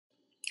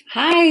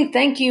Hi,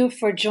 thank you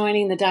for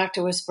joining the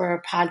Dr.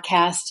 Whisperer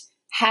podcast.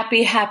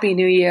 Happy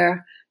New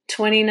Year.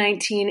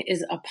 2019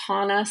 is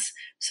upon us,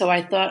 so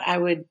I thought I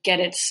would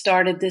get it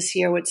started this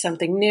year with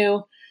something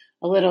new,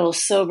 a little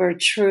sober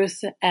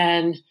truth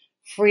and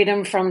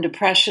freedom from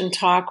depression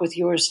talk with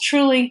yours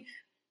truly,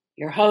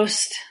 your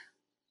host,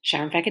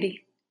 Sharon Fekete,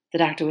 the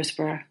Dr.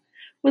 Whisperer,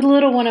 with a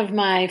little one of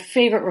my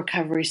favorite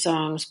recovery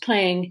songs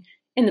playing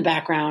in the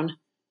background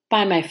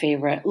by my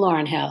favorite,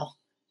 Lauryn Hill.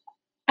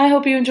 I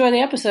hope you enjoy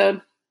the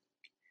episode.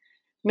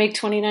 Make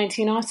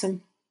 2019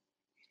 awesome.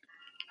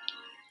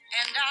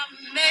 And I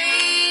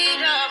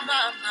made up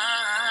my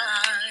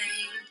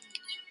mind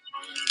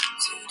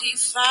to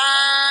define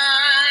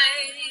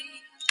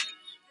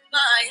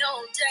my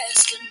own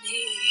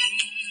destiny.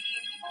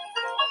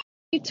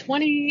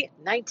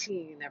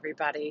 2019,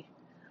 everybody.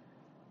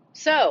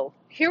 So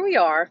here we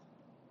are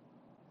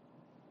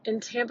in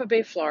Tampa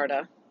Bay,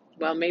 Florida.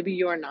 Well, maybe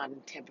you're not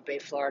in Tampa Bay,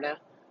 Florida,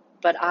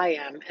 but I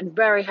am, and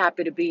very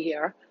happy to be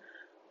here.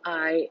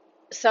 I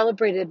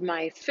celebrated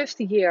my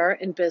 5th year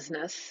in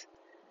business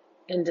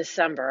in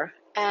December.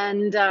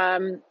 And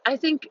I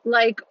think,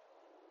 like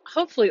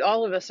hopefully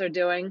all of us are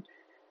doing,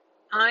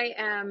 I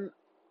am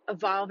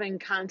evolving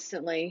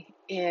constantly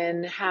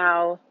in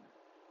how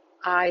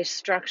I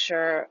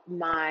structure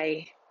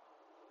my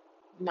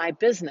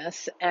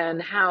business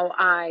and how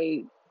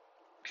I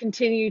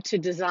continue to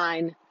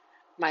design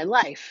my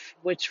life,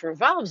 which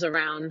revolves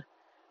around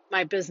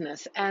my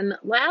business. And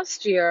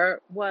last year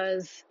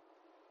was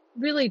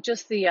really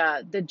just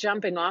the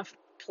jumping off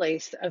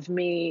place of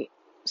me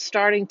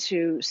starting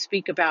to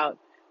speak about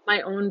my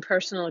own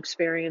personal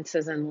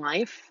experiences in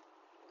life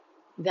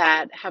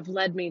that have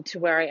led me to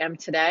where I am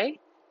today,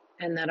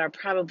 and that are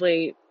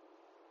probably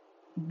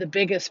the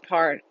biggest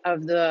part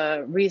of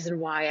the reason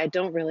why I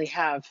don't really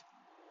have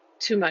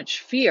too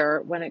much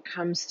fear when it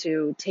comes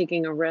to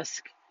taking a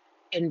risk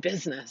in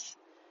business.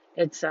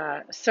 It's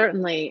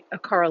certainly a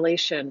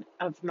correlation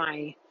of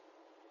my,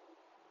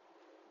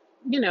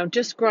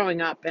 just growing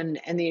up and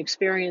the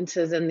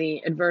experiences and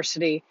the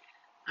adversity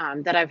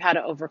that I've had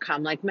to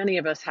overcome, like many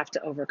of us have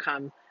to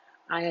overcome.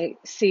 I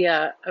see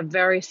a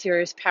very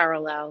serious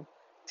parallel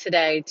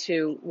today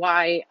to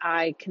why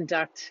I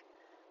conduct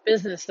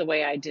business the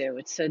way I do.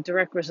 It's a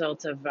direct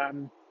result of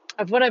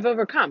what I've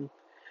overcome.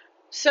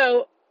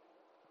 So,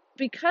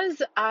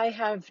 because I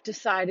have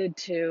decided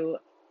to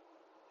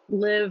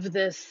live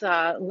this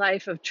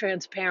life of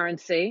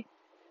transparency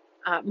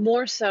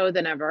more so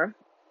than ever,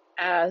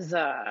 as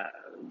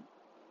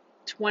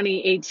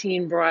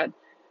 2018 brought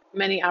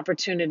many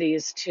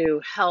opportunities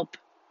to help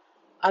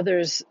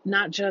others,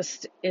 not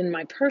just in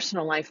my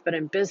personal life, but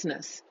in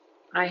business.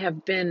 I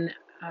have been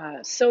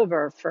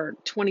sober for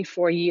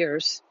 24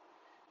 years.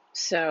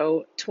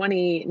 So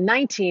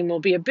 2019 will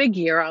be a big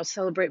year. I'll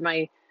celebrate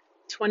my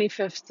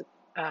 25th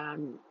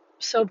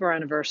sober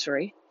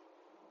anniversary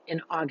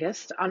in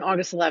August, on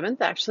August 11th,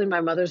 actually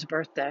my mother's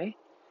birthday.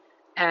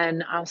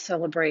 And I'll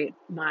celebrate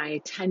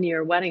my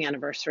 10-year wedding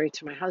anniversary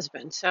to my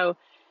husband. So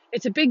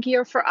it's a big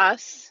year for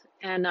us.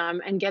 And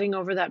getting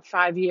over that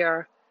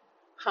 5-year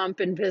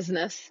hump in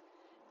business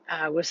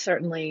was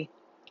certainly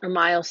a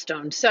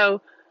milestone.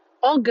 So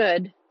all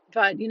good,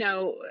 but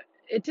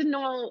it didn't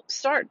all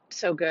start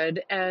so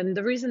good. And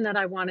the reason that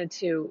I wanted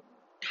to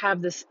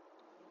have this,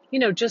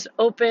 just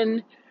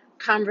open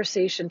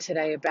conversation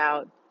today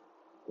about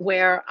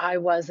where I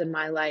was in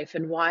my life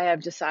and why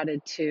I've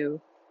decided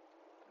to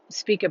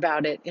speak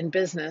about it in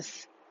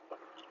business,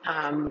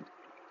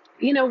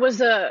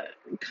 was a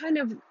kind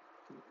of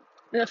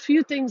a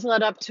few things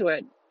led up to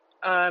it.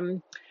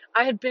 I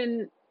had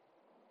been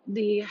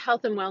the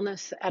health and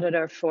wellness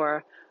editor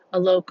for a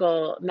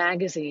local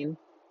magazine,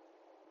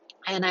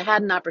 and I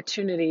had an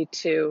opportunity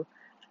to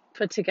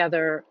put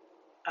together,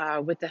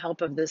 with the help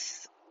of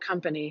this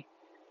company,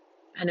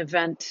 an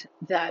event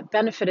that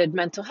benefited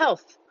mental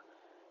health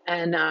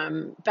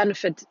and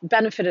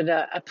benefited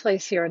a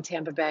place here in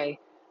Tampa Bay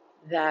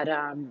that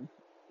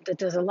that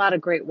does a lot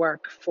of great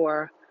work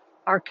for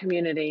our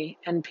community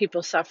and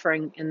people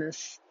suffering in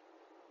this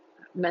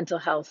mental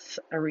health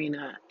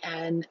arena.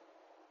 And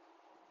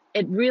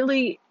it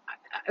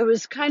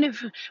was kind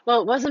of,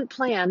 well, it wasn't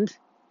planned,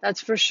 that's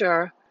for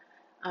sure.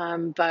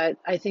 But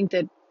I think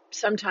that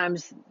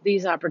sometimes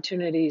these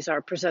opportunities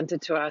are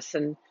presented to us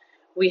and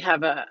we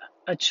have a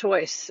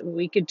choice.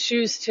 We could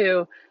choose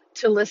to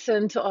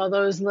listen to all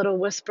those little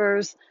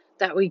whispers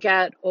that we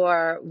get,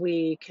 or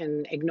we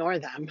can ignore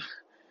them.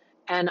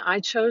 And I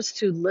chose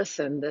to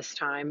listen this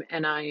time,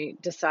 and I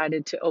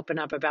decided to open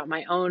up about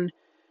my own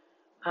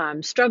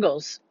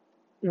struggles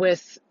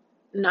with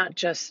not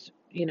just,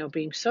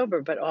 being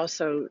sober, but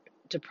also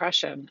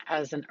depression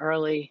as an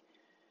early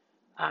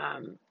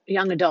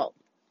young adult,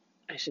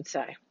 I should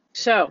say.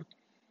 So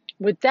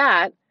with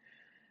that,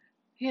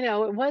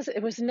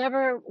 it was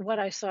never what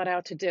I sought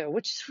out to do,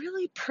 which is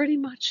really pretty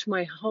much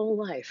my whole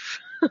life.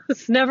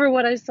 It's never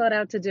what I sought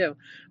out to do,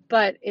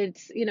 but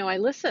it's, I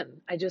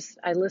listen.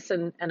 I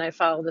listen and I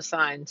follow the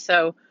signs.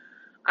 So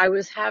I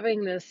was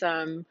having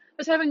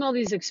all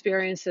these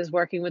experiences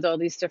working with all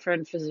these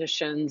different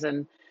physicians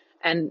and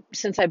And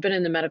since I've been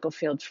in the medical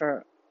field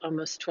for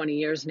almost 20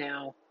 years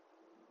now,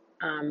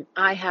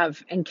 I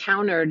have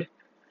encountered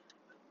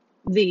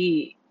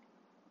the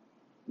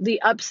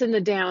ups and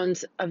the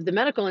downs of the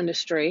medical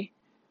industry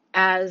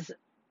as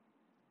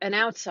an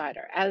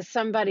outsider, as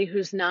somebody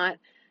who's not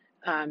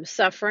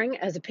suffering,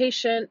 as a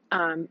patient,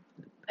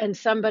 and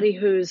somebody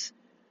who's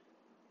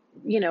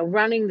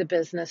running the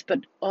business, but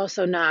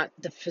also not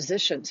the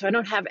physician. So I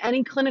don't have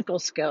any clinical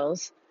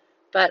skills,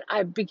 but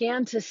I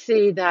began to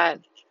see that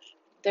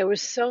there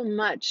was so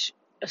much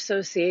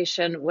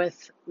association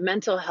with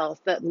mental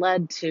health that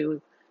led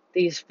to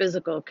these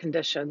physical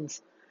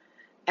conditions.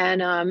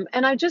 And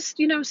I just,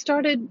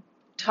 started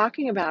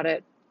talking about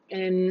it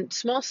in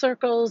small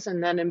circles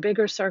and then in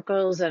bigger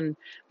circles. And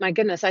my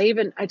goodness, I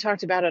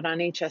talked about it on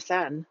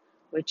HSN,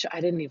 which I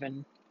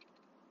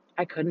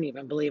couldn't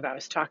even believe I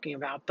was talking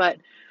about. But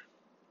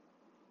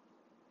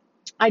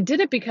I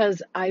did it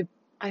because I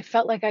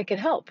felt like I could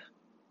help.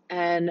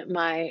 And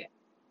my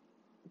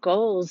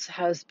goals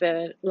has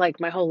been, like,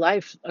 my whole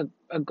life,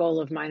 a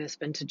goal of mine has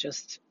been to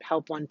just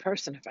help one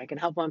person. If I can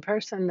help one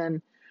person,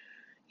 then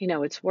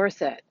it's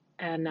worth it.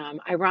 And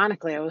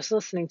ironically, I was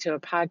listening to a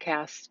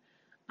podcast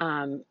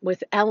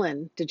with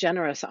Ellen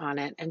DeGeneres on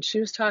it, and she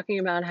was talking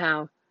about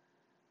how,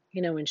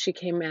 when she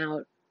came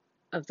out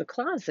of the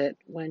closet,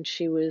 when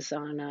she was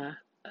on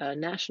a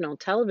national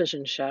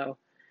television show,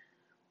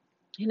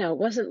 it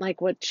wasn't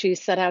like what she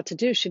set out to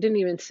do. She didn't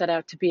even set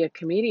out to be a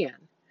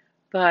comedian.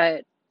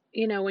 But,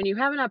 when you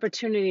have an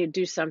opportunity to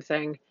do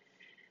something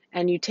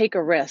and you take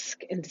a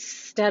risk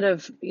instead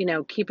of,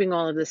 keeping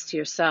all of this to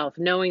yourself,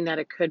 knowing that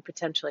it could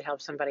potentially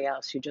help somebody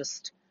else, you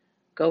just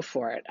go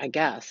for it, I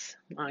guess.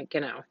 Like,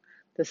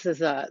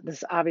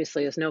 this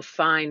obviously is no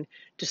fine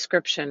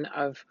description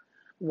of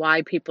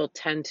why people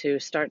tend to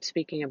start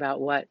speaking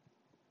about what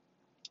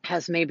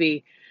has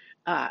maybe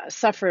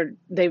suffered,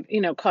 they've,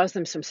 caused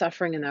them some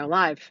suffering in their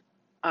life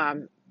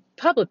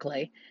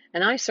publicly.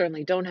 And I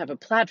certainly don't have a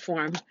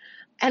platform,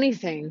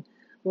 anything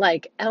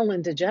like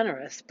Ellen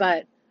DeGeneres,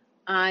 but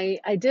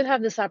I did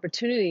have this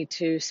opportunity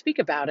to speak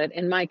about it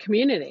in my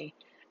community.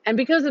 And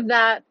because of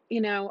that,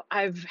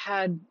 I've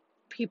had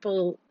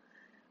people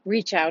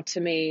reach out to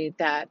me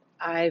that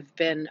I've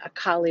been a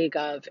colleague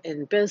of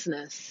in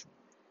business.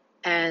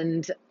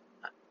 And,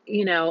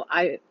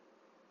 I,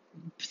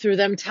 through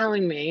them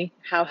telling me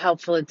how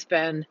helpful it's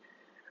been,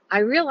 I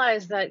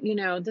realized that,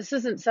 this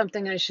isn't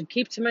something I should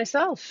keep to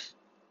myself.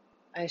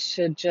 I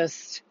should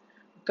just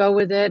go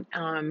with it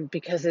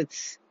because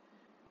it's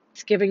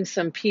giving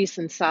some peace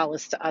and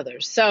solace to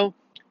others. So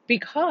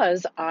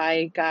because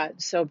I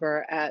got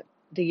sober at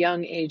the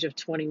young age of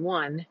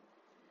 21,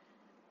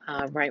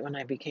 right when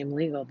I became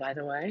legal, by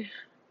the way,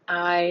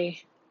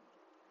 I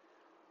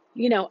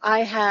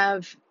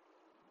have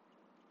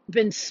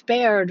been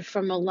spared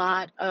from a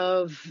lot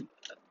of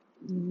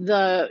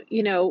the,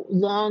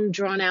 long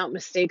drawn out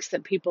mistakes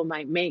that people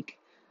might make,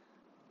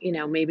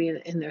 maybe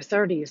in their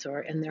 30s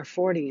or in their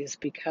 40s,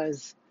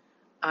 because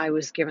I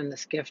was given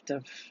this gift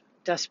of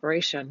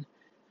desperation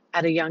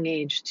at a young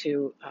age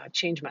to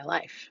change my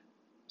life.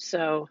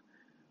 So,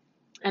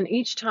 and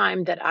each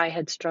time that I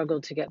had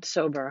struggled to get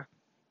sober,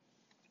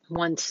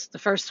 once, the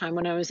first time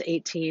when I was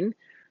 18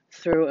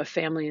 through a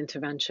family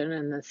intervention,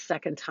 and the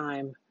second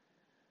time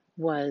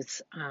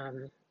was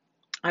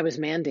I was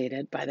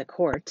mandated by the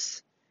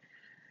courts.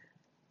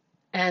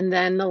 And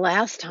then the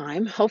last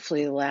time,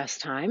 hopefully the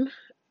last time,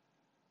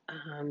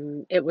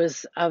 it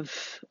was of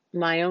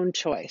my own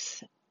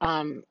choice.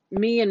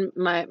 Me and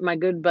my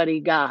good buddy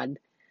God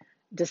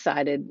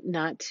decided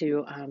not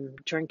to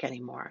drink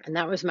anymore. And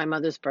that was my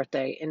mother's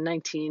birthday in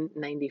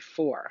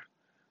 1994,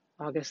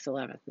 August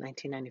 11th,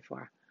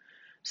 1994.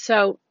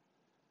 So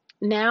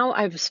now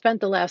I've spent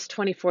the last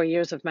 24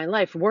 years of my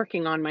life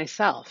working on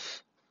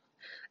myself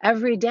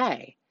every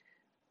day,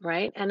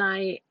 right?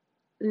 And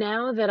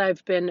now that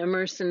I've been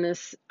immersed in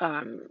this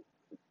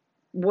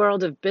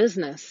world of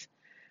business,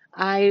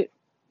 I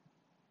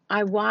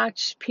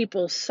watch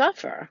people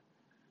suffer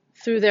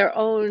through their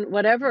own,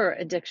 whatever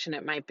addiction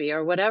it might be,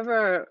 or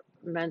whatever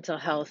mental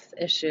health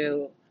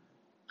issue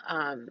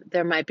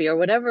there might be, or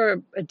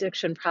whatever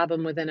addiction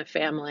problem within a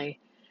family.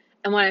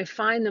 And what I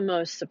find the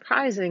most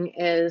surprising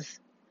is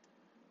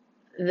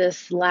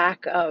this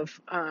lack of,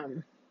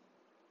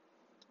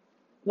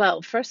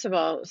 well, first of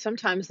all,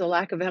 sometimes the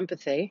lack of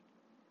empathy,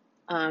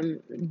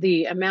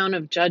 the amount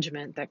of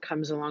judgment that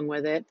comes along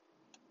with it,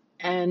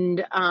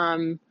 and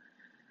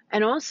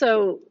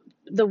also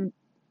the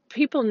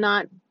people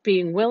not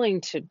being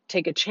willing to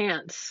take a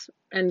chance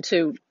and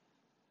to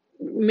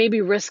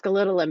maybe risk a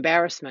little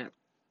embarrassment,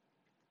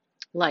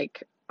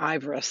 like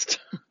I've risked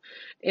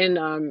in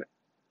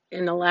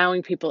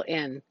allowing people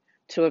in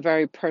to a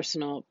very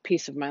personal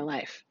piece of my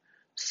life.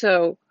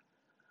 So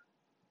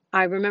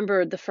I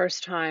remember the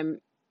first time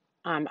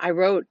I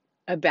wrote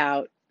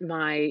about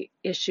my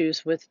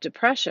issues with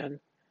depression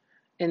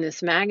in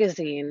this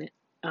magazine.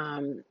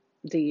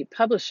 The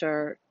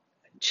publisher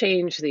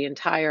changed the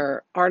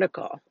entire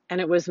article,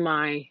 and it was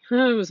my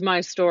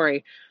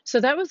story. So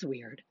that was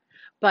weird.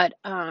 But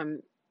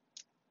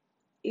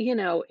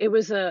it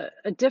was a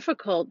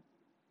difficult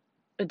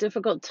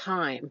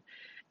time,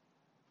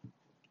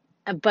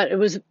 but it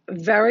was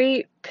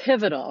very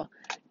pivotal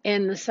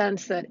in the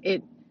sense that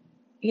it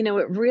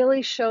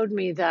really showed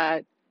me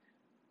that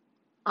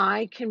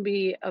I can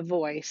be a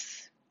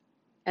voice,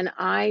 and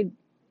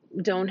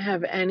don't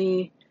have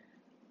any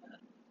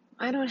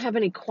I don't have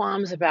any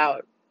qualms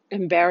about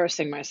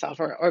embarrassing myself,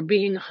 or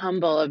being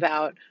humble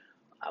about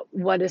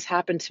what has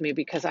happened to me,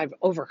 because I've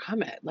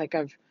overcome it. Like,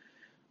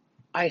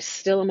 I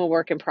still am a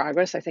work in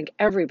progress. I think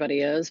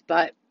everybody is,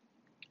 but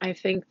I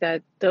think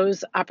that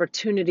those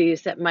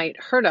opportunities that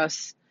might hurt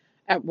us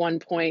at one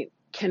point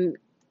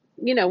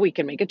we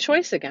can make a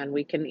choice again.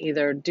 We can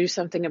either do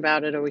something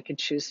about it, or we could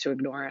choose to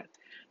ignore it.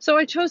 So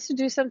I chose to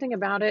do something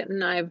about it,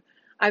 and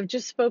I've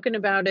just spoken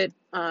about it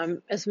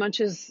as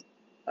much as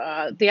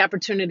the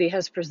opportunity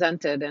has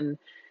presented, and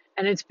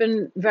it's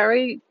been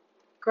very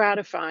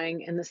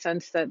gratifying in the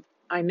sense that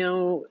I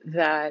know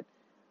that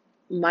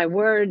my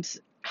words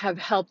have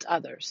helped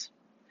others,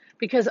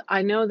 because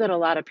I know that a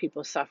lot of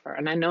people suffer,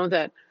 and I know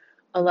that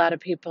a lot of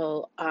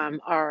people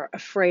are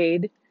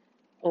afraid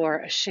or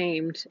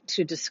ashamed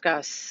to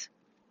discuss,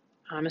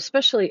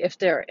 especially if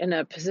they're in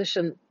a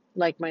position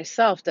like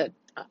myself that,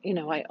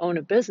 I own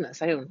a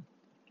business. I own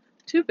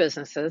two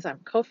businesses. I'm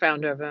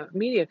co-founder of a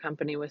media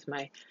company with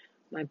my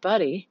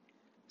buddy,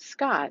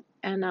 Scott.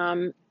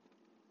 And,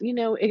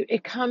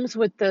 it comes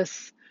with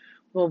this,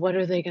 well, what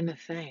are they going to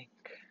think?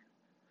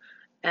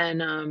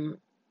 And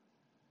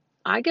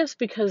I guess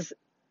because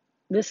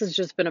this has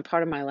just been a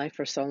part of my life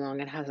for so long,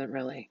 it hasn't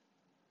really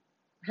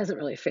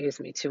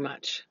fazed me too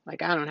much.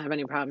 Like, I don't have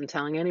any problem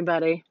telling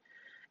anybody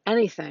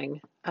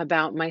anything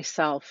about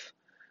myself,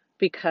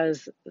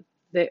 because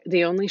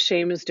the only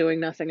shame is doing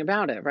nothing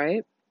about it,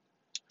 right?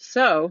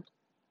 So,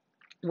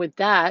 with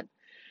that,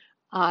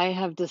 I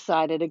have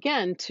decided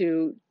again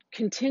to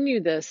continue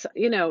this.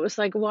 It was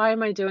like, why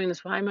am I doing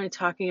this? Why am I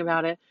talking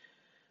about it?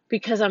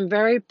 Because I'm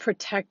very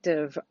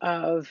protective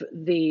of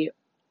the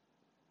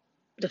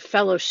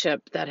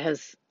fellowship that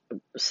has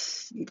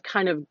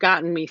kind of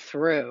gotten me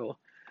through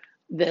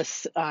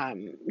this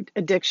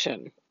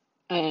addiction.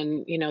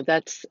 And,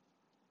 that's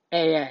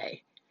AA.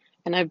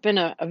 And I've been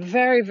a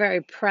very,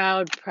 very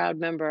proud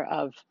member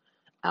of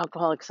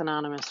Alcoholics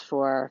Anonymous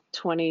for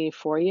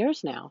 24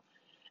 years now.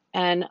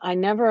 And I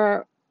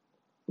never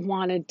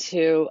wanted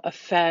to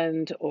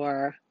offend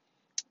or,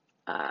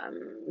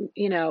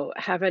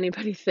 have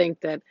anybody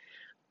think that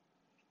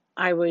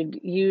I would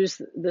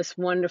use this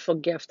wonderful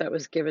gift that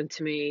was given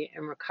to me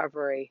in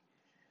recovery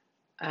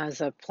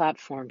as a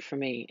platform for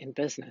me in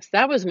business.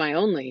 That was my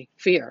only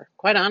fear.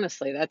 Quite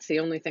honestly, that's the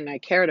only thing I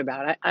cared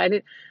about.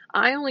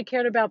 I only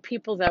cared about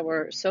people that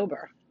were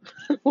sober,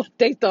 what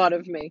they thought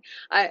of me.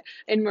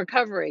 In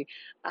recovery,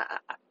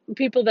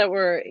 people that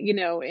were,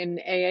 in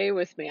AA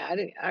with me,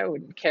 I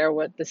wouldn't care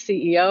what the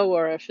CEO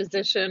or a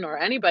physician or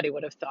anybody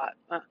would have thought.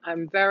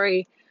 I'm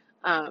very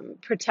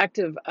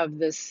protective of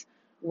this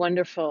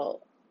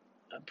wonderful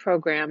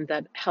program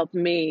that helped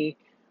me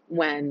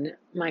when,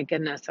 my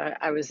goodness,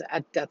 I was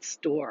at death's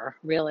door,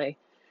 really.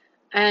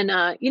 And,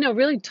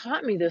 really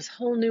taught me this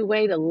whole new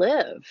way to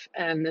live,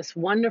 and this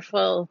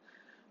wonderful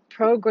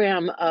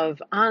program of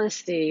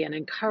honesty and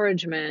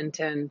encouragement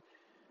and,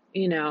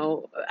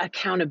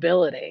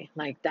 accountability.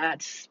 Like,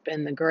 that's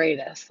been the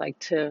greatest, like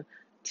to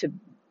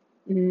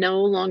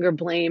no longer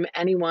blame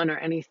anyone or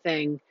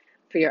anything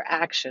for your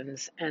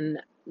actions. And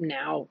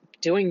now,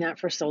 doing that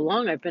for so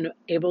long, I've been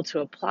able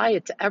to apply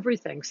it to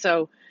everything.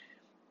 So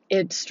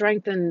it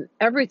strengthened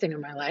everything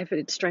in my life.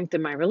 It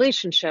strengthened my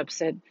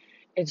relationships.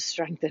 It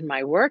strengthened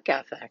my work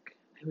ethic.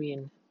 I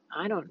mean,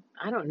 I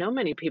don't know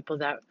many people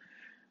that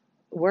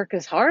work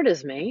as hard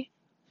as me.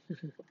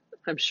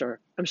 I'm sure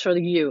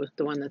you,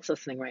 the one that's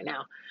listening right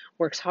now,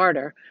 works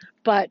harder.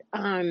 But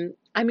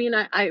I mean,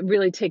 I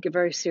really take it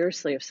very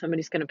seriously. If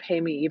somebody's going to pay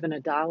me even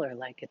 $1,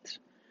 like, it's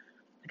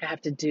like I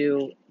have to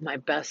do my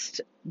best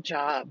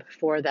job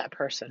for that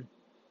person.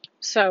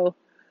 So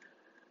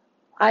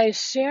I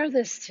share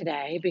this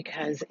today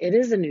because it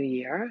is a new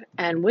year,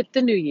 and with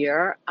the new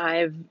year,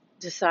 I've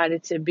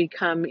decided to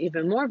become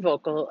even more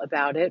vocal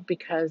about it,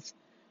 because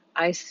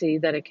I see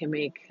that it can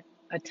make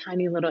a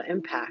tiny little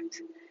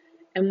impact.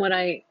 And what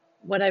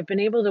I've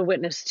been able to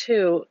witness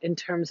too, in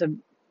terms of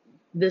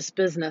this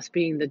business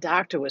being the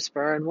Doctor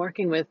Whisperer and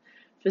working with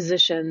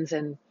physicians,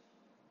 and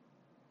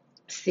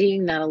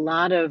seeing that a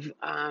lot of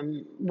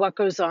what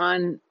goes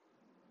on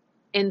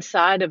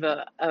inside of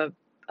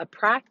a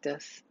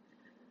practice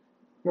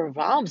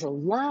revolves a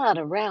lot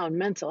around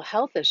mental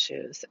health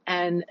issues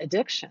and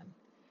addiction.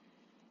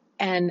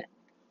 And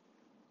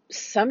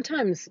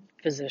sometimes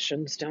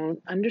physicians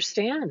don't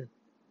understand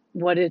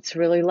what it's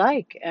really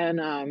like. And,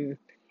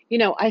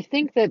 I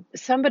think that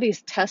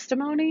somebody's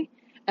testimony,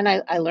 and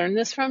I learned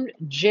this from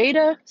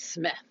Jada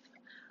Smith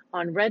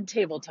on Red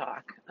Table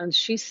Talk, and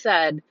she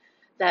said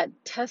that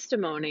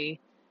testimony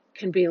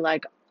can be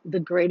like the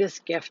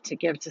greatest gift to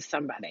give to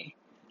somebody.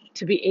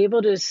 To be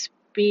able to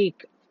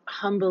speak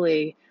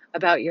humbly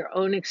about your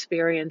own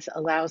experience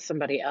allows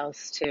somebody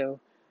else to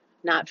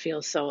not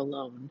feel so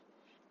alone.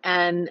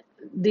 And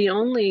the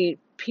only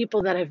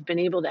people that have been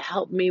able to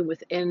help me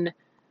within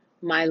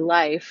my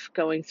life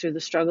going through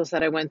the struggles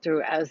that I went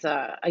through as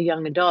a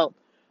young adult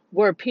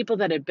were people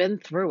that had been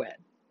through it,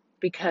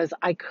 because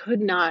I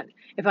could not,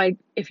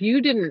 if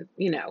you didn't,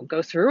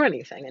 go through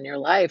anything in your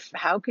life,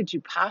 how could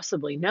you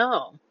possibly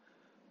know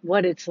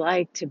what it's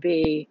like to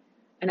be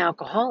an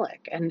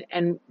alcoholic?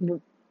 And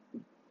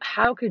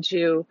how could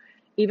you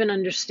even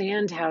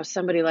understand how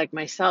somebody like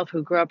myself,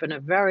 who grew up in a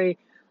very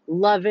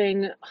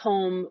loving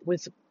home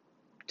with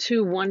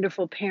two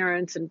wonderful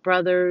parents and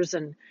brothers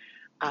and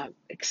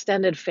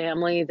extended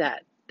family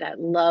that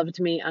loved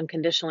me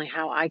unconditionally,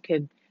 how I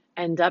could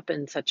end up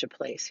in such a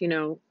place.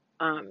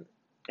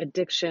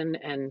 Addiction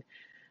and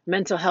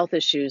mental health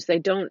issues, they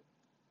don't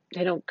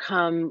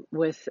come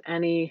with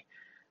any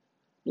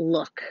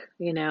look.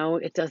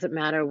 It doesn't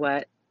matter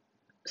what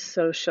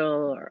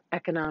social or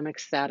economic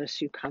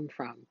status you come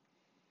from.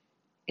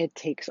 It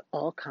takes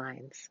all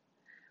kinds.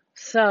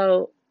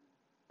 So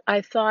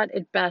I thought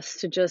it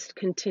best to just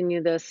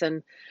continue this,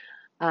 and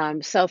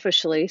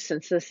selfishly,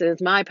 since this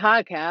is my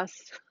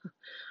podcast,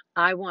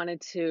 I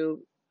wanted to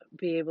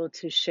be able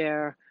to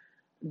share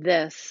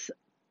this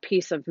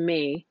piece of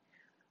me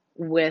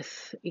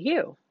with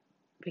you,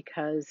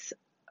 because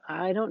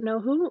I don't know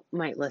who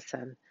might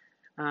listen.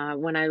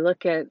 When I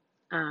look at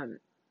um,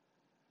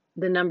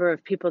 the number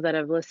of people that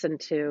have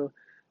listened to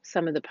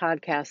some of the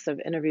podcasts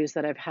of interviews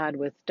that I've had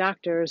with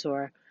doctors,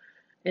 or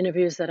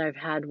interviews that I've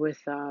had with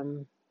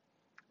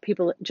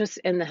people just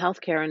in the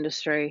healthcare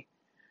industry,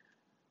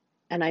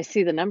 and I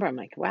see the number, I'm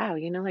like, wow,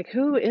 like,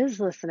 who is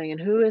listening and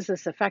who is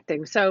this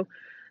affecting? So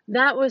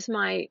that was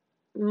my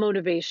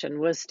motivation,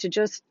 was to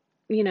just,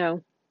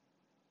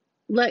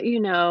 let you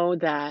know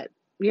that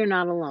you're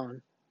not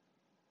alone.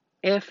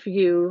 If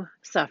you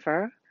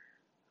suffer,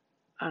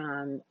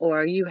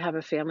 or you have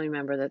a family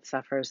member that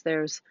suffers,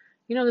 there's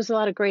a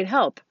lot of great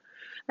help.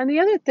 And the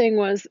other thing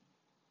was,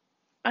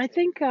 I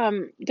think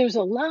there's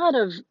a lot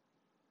of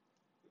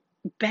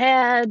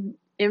bad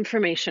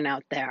information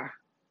out there.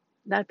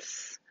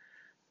 That's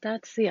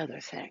the other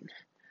thing.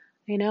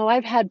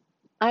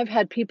 I've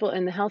had people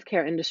in the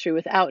healthcare industry,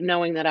 without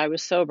knowing that I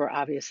was sober,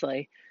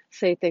 obviously,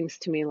 say things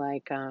to me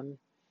like,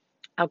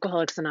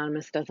 Alcoholics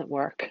Anonymous doesn't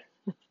work.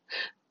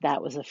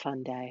 That was a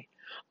fun day.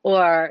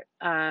 Or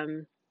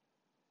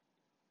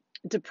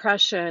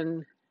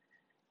depression,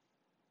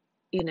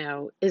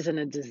 isn't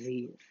a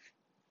disease.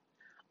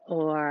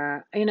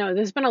 Or,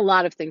 there's been a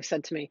lot of things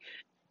said to me.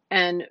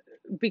 And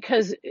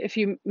because if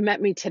you met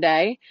me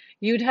today,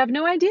 you'd have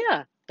no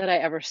idea that I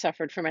ever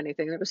suffered from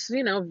anything. It was,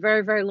 a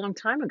very, very long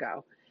time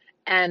ago.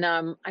 And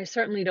I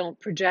certainly don't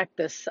project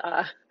this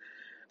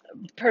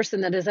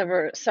person that has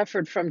ever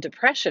suffered from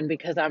depression,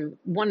 because I'm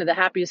one of the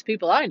happiest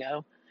people I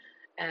know.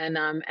 And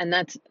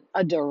that's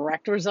a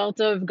direct result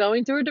of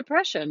going through a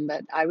depression,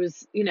 that I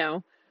was,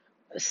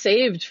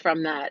 saved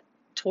from that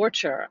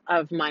torture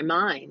of my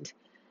mind,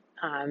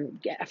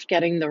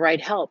 getting the right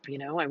help.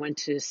 I went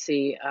to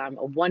see a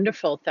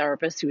wonderful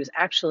therapist who was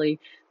actually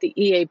the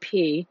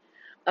EAP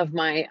of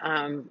my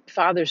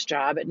father's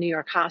job at New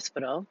York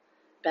Hospital,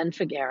 Ben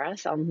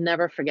Figueres. I'll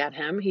never forget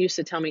him. He used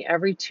to tell me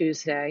every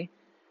Tuesday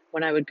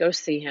when I would go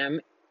see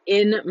him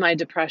in my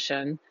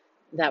depression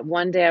that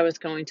one day I was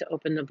going to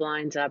open the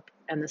blinds up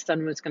and the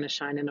sun was going to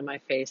shine into my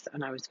face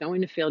and I was going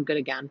to feel good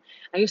again.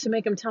 I used to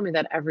make him tell me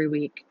that every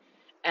week.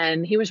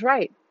 And he was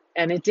right.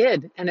 And it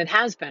did. And it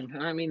has been.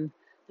 I mean,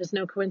 there's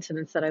no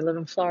coincidence that I live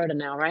in Florida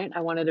now, right?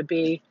 I wanted to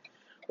be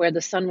where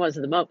the sun was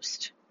the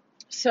most.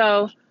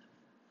 So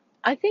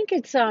I think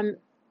it's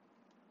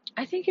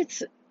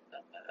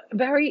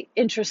very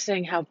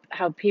interesting how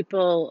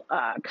people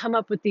come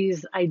up with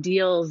these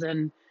ideals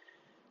and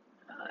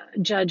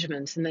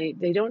judgments, and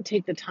they don't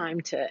take the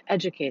time to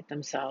educate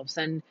themselves.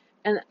 And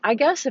I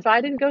guess if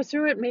I didn't go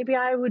through it, maybe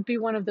I would be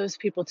one of those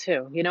people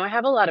too. I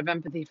have a lot of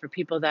empathy for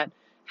people that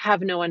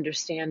have no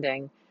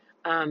understanding.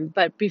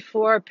 But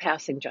before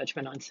passing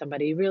judgment on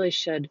somebody, you really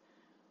should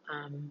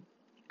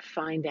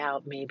find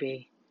out,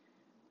 maybe,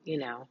 you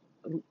know,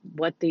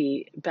 what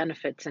the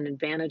benefits and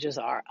advantages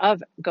are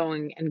of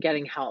going and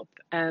getting help.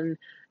 And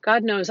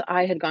God knows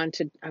I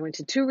went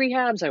to two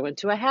rehabs, I went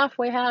to a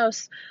halfway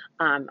house,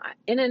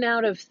 in and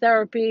out of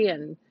therapy.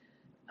 And,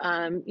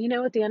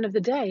 at the end of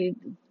the day,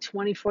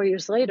 24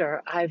 years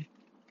later, I've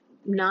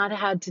not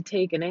had to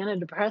take an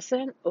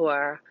antidepressant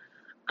or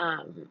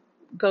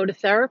go to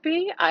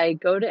therapy. I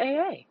go to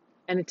AA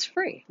and it's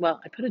free.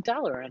 Well, I put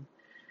 $1 in,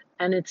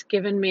 and it's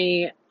given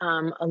me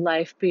a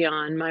life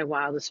beyond my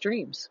wildest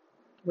dreams,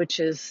 which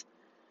is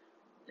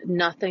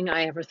nothing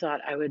I ever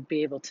thought I would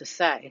be able to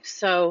say.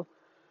 So,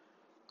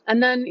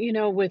 and then,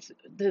 with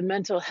the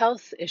mental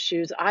health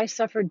issues, I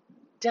suffered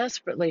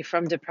desperately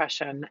from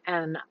depression,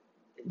 and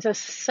it's a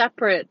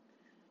separate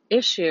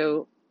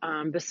issue,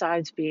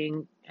 besides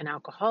being an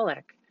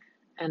alcoholic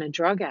and a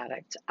drug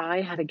addict.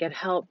 I had to get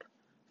help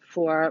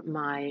for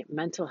my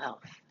mental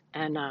health,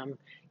 and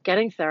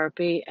getting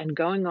therapy and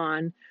going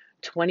on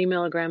 20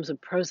 milligrams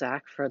of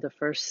Prozac for the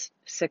first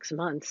 6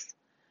 months,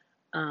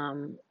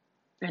 and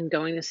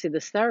going to see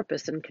this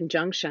therapist in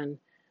conjunction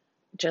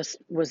just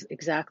was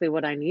exactly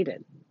what I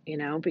needed,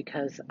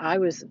 because I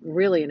was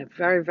really in a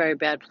very, very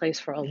bad place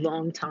for a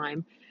long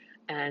time.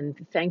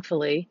 And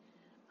thankfully,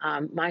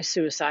 my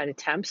suicide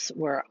attempts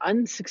were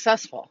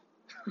unsuccessful.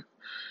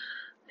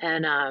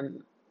 And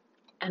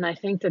and I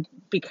think that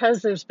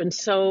because there's been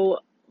so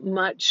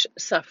much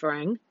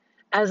suffering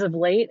as of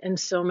late and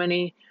so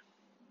many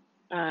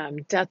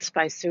deaths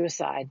by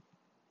suicide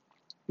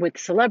with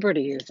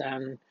celebrities,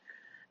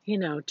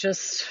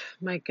 just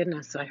my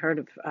goodness, I heard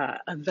of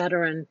a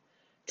veteran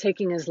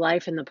taking his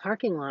life in the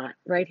parking lot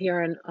right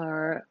here in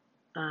our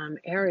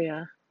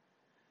area.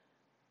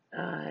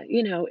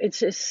 It's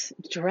just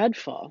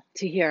dreadful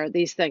to hear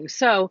these things.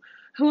 So,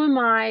 who am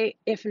I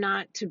if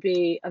not to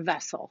be a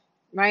vessel,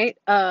 right?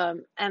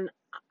 And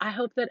I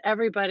hope that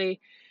everybody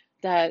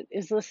that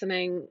is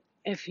listening,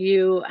 if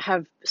you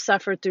have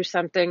suffered through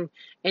something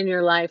in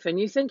your life and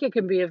you think it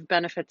can be of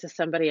benefit to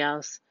somebody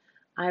else,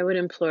 I would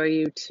implore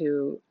you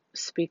to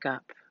speak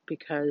up,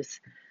 because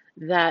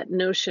that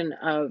notion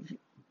of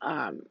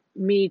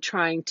me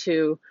trying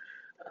to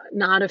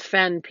not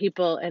offend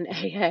people in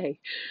AA,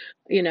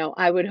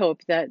 I would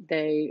hope that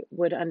they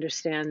would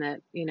understand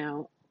that,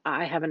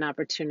 I have an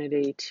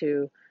opportunity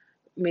to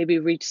maybe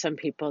reach some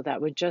people that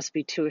would just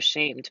be too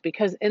ashamed.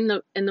 Because in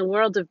the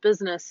world of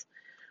business,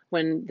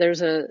 when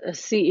there's a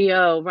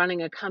CEO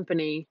running a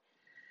company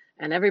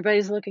and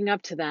everybody's looking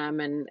up to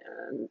them, and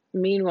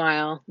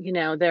meanwhile,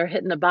 they're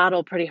hitting the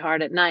bottle pretty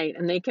hard at night,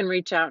 and they can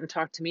reach out and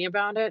talk to me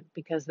about it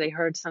because they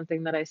heard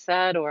something that I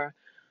said, or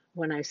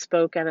when I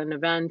spoke at an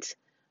event,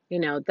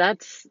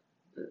 that's,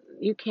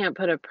 you can't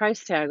put a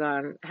price tag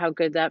on how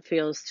good that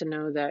feels to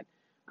know that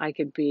I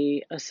could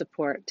be a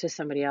support to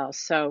somebody else.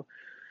 So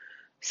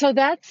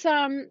that's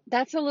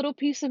a little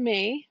piece of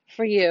me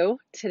for you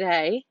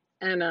today,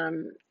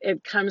 and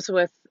it comes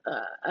with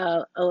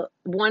a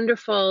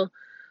wonderful,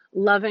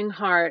 loving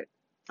heart,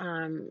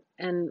 and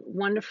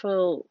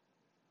wonderful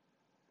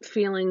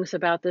feelings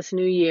about this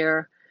new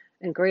year,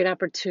 and great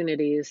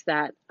opportunities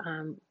that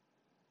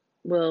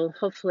will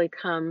hopefully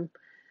come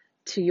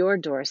to your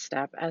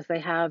doorstep as they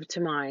have to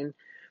mine.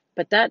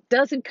 But that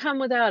doesn't come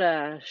without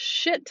a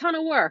shit ton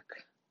of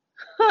work.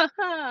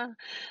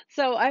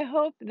 So I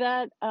hope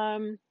that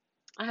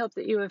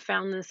you have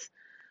found this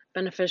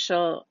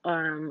beneficial,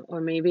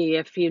 or maybe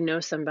if you know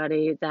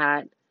somebody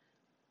that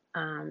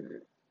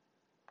um,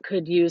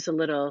 could use a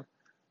little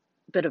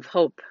bit of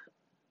hope,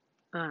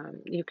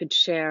 you could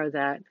share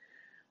that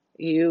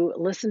you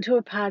listened to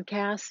a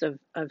podcast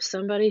of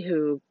somebody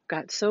who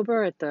got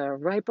sober at the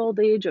ripe old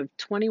age of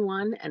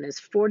 21 and is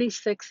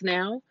 46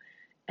 now,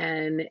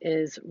 and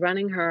is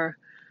running her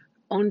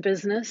own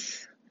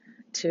business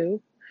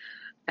too,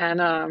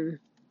 and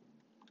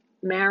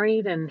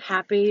married and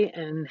happy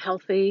and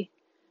healthy,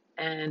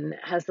 and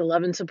has the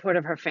love and support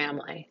of her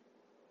family.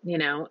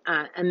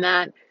 And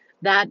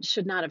that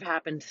should not have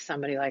happened to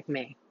somebody like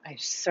me. I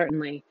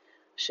certainly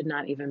should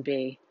not even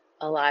be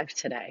alive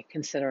today,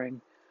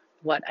 considering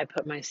what I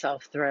put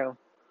myself through,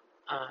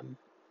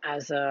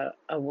 as a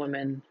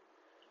woman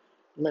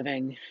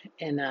living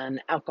in an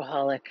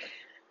alcoholic,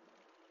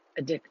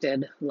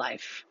 addicted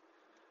life,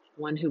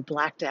 one who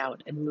blacked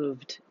out and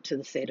moved to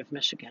the state of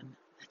Michigan.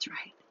 That's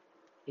right.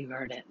 You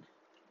heard it.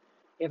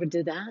 You ever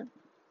did that?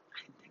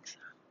 I didn't think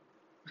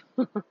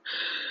so.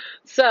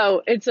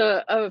 So it's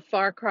a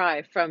far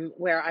cry from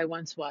where I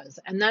once was.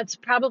 And that's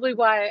probably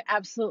why I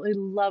absolutely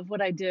love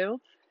what I do.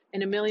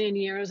 In a million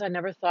years, I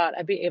never thought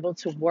I'd be able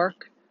to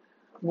work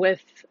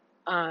with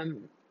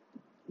um,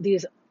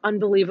 these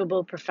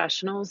unbelievable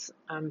professionals,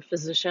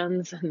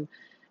 physicians, and,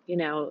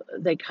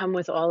 they come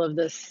with all of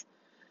this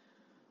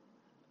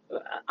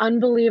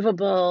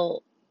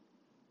unbelievable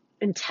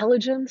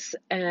intelligence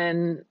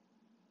and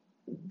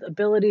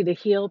ability to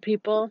heal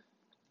people.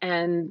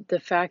 And the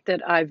fact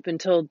that I've been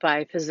told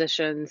by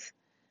physicians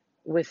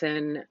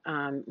within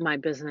my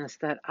business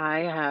that I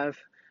have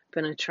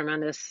been a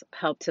tremendous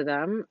help to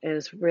them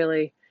is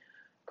really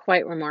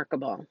quite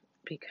remarkable,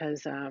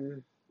 because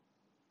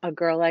a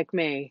girl like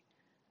me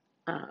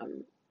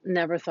um,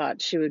 never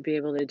thought she would be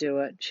able to do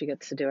what she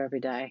gets to do every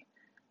day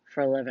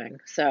for a living.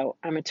 So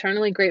I'm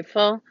eternally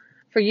grateful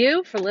for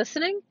you for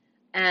listening,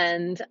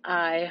 and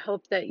I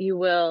hope that you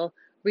will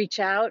reach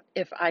out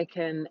if I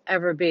can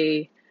ever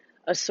be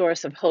a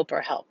source of hope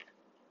or help.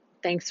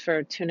 Thanks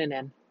for tuning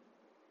in.